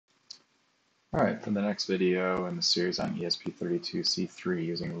Alright, for the next video in the series on ESP32-C3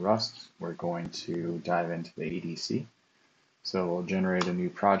 using Rust, we're going to dive into the ADC. So we'll generate a new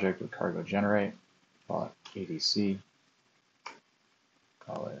project with cargo generate, call it ADC,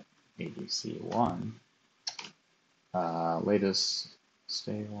 call it ADC1, latest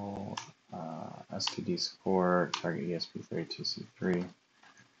stable, STD support, target ESP32-C3.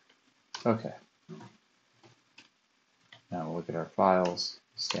 Okay, now we'll look at our files,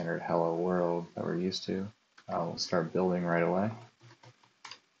 standard hello world that we're used to. We'll start building right away.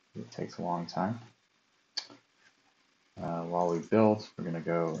 It takes a long time. While we build, we're going to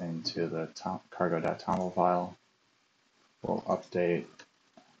go into the cargo.toml file. We'll update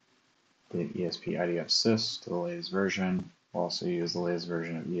the ESP IDF sys to the latest version. We'll also use the latest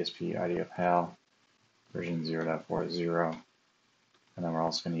version of ESP IDF HAL, version 0.40. And then we're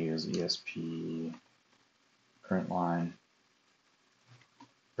also going to use ESP current line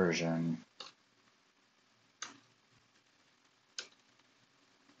version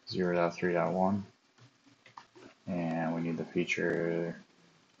 0.3.1. And we need the feature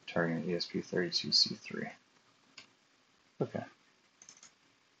targeting ESP32-C3. Okay.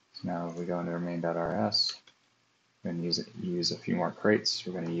 So now if we go into our main.rs, we're going to use a few more crates.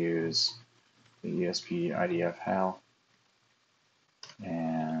 We're going to use the ESP IDF HAL.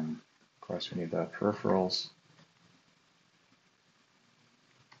 And of course we need the peripherals.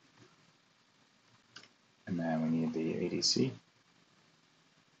 And then we need the ADC.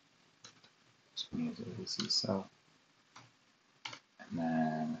 So we need the ADC cell. And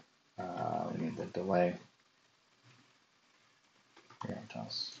then we need the delay.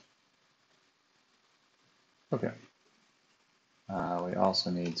 Okay. We also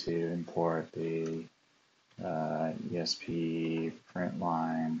need to import the ESP print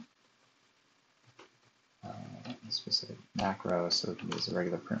line specific macro, so we can use the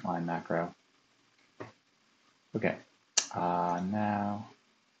regular print line macro. Okay. Now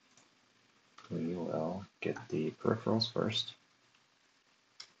we will get the peripherals first.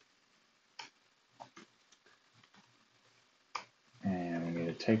 And we need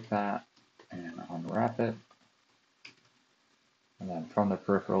to take that and unwrap it. And then from the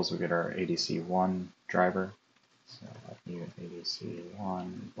peripherals, we get our ADC1 driver. So new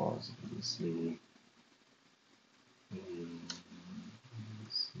ADC1 equals ADC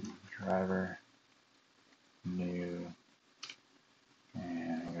driver, new,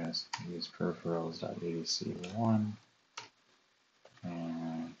 and we're going to use peripherals.adc1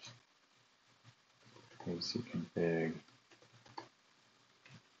 and ADC config.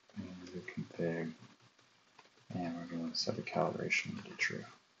 Config, and we're going to set the calibration to true.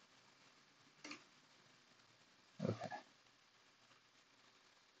 Okay.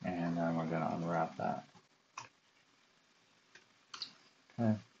 And then we're going to unwrap that.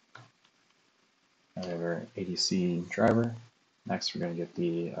 Okay. Now we have our ADC driver. Next we're going to get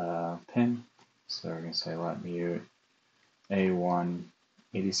the pin. So we're going to say let mute A1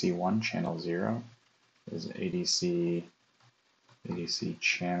 ADC1 channel 0 is ADC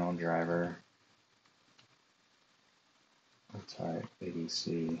channel driver. We'll type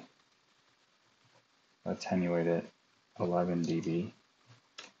ADC attenuated 11 dB.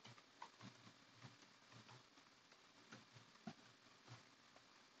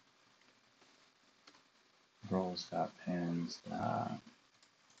 Roles.pins.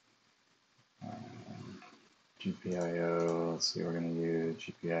 GPIO, let's see, we're going to use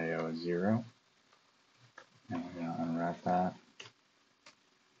GPIO 0. And we're going to unwrap that.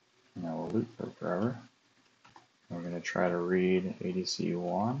 And that will loop for forever. We're going to try to read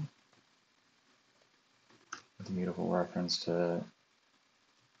ADC1 with a mutable reference to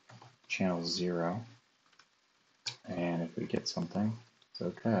channel 0. And if we get something, it's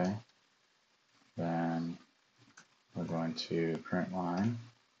okay. Then we're going to print line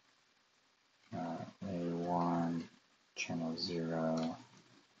A1 channel 0.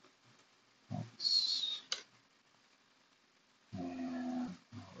 Oops. And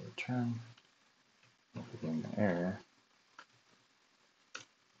we'll return. If we get an error,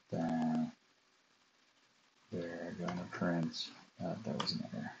 then we're going to print that there was an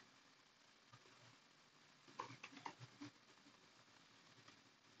error.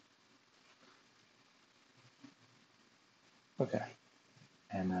 Okay,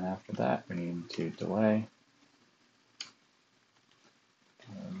 and then after that we need to delay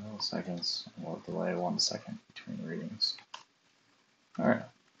milliseconds. We'll delay 1 second between readings. Alright,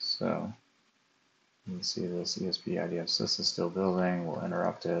 so you can see this ESP IDF sys is still building. We'll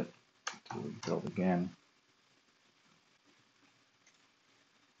interrupt it to build again.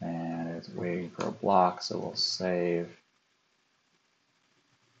 And it's waiting for a block, so we'll save.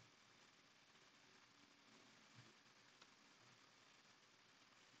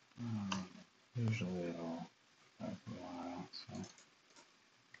 Usually it'll take a while. So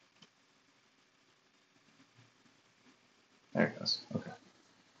there it goes. Okay.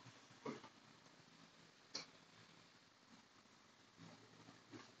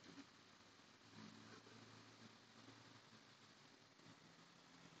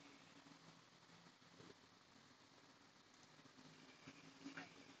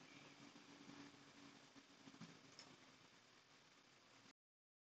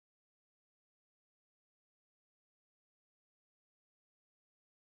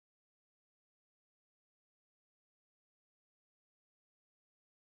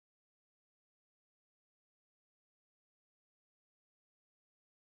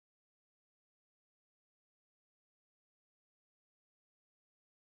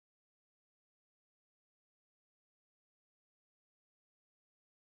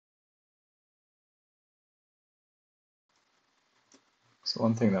 So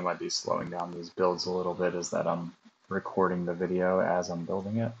one thing that might be slowing down these builds a little bit is that I'm recording the video as I'm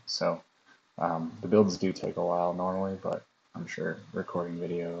building it. So the builds do take a while normally, but I'm sure recording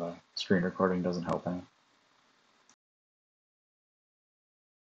video, screen recording doesn't help any.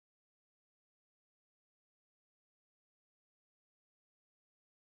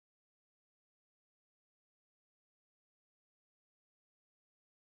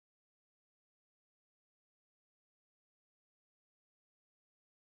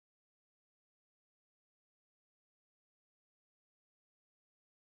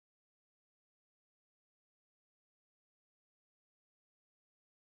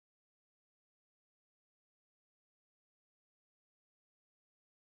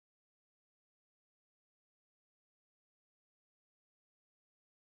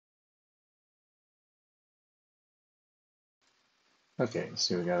 Okay,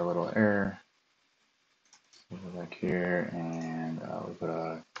 so we got a little error. Go back here and we put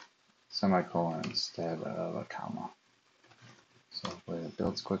a semicolon instead of a comma. So hopefully it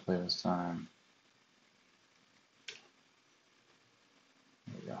builds quickly this time.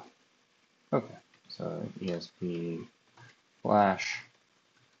 There we go. Okay, so ESP flash,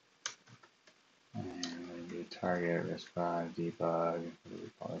 and we're going to do target RISC-V debug.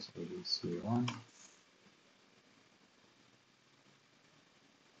 We call this ADC1.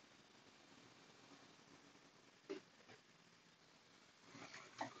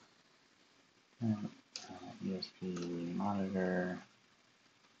 And ESP monitor.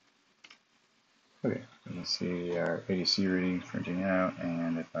 Okay, you can see our ADC reading printing out,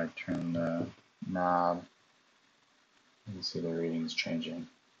 and if I turn the knob, you can see the readings changing.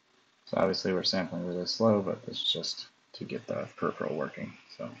 So obviously we're sampling really slow, but this is just to get the peripheral working.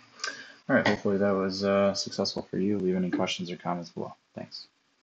 So, all right, hopefully that was successful for you. Leave any questions or comments below. Thanks.